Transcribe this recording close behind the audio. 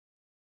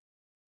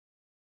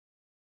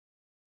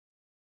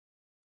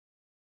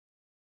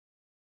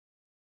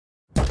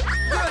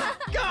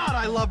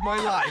I love my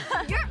life.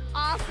 You're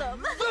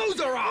awesome. Those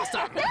are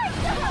awesome.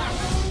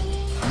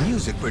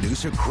 Music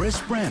producer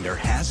Chris Brander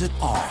has it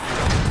all.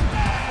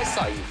 I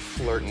saw you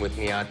flirting with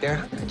me out there.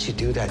 How could you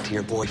do that to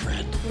your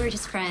boyfriend? We're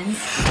just friends.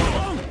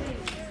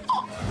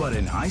 But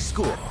in high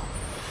school,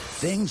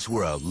 things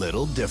were a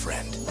little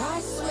different.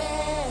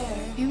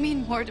 You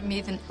mean more to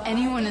me than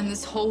anyone in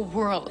this whole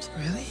world.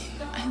 Really?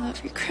 I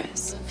love you,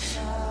 Chris.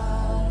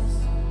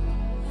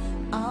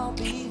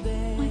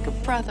 Like a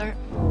brother.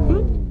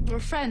 We're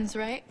friends,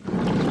 right?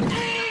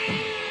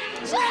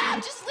 Shut up!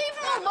 Just leave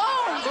him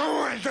alone!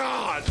 Oh my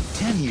God!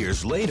 10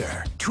 years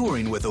later,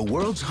 touring with the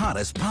world's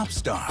hottest pop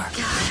star God,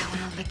 I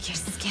want to lick your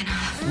skin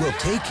off. will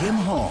take him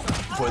home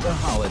for the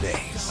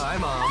holidays. Hi,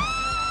 Mom.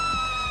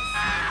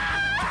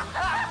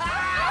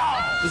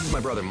 This is my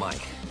brother,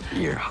 Mike.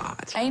 You're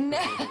hot. I know,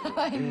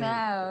 I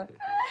know.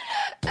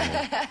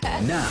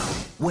 Now,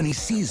 when he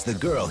sees the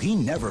girl he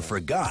never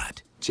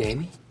forgot,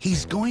 Jamie?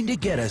 he's going to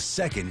get a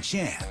second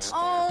chance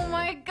Oh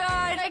my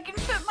God, I can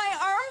fit my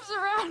arms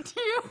around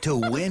you. to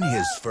win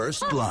his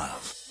first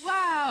love.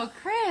 Wow,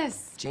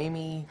 Chris.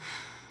 Jamie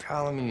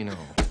Palomino.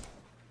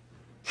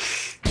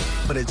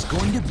 But it's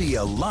going to be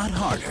a lot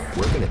harder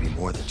We're gonna be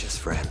more than just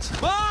friends.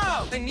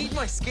 Mom! I need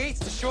my skates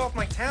to show off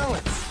my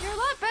talents. You're a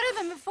lot better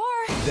than before.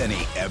 than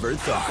he ever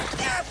thought.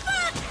 You're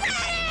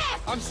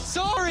pathetic! I'm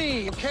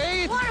sorry,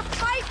 okay? Want to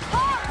fight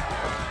hard?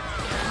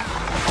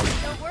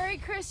 Don't worry,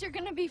 Chris, you're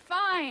gonna be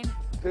fine.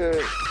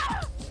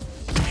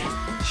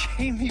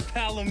 Jamie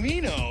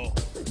Palomino.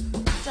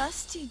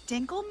 Dusty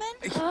Dinkelman?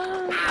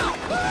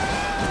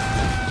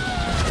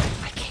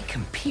 I can't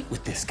compete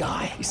with this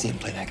guy. You see him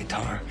play that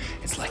guitar?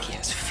 It's like he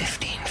has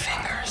 15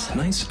 fingers.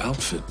 Nice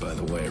outfit, by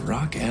the way.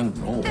 Rock and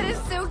roll. That is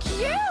so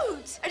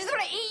cute! I just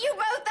want to eat you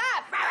both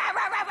up!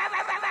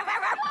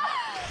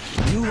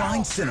 New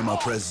Line Cinema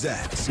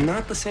presents I'm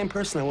not the same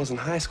person I was in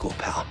high school,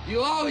 pal.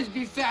 You'll always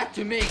be fat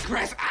to me,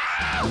 Chris.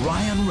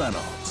 Ryan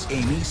Reynolds,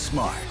 Amy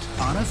Smart,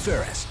 Anna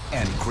Faris,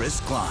 and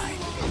Chris Klein.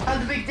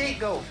 How'd the big date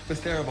go? It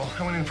was terrible.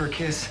 I went in for a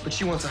kiss, but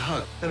she wants a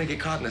hug. Then I get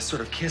caught in a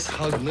sort of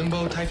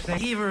kiss-hug-limbo type thing.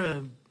 Gave her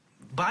a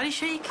body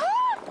shake?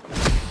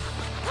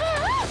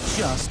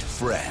 Just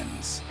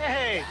friends.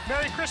 Hey,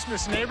 Merry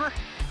Christmas, neighbor.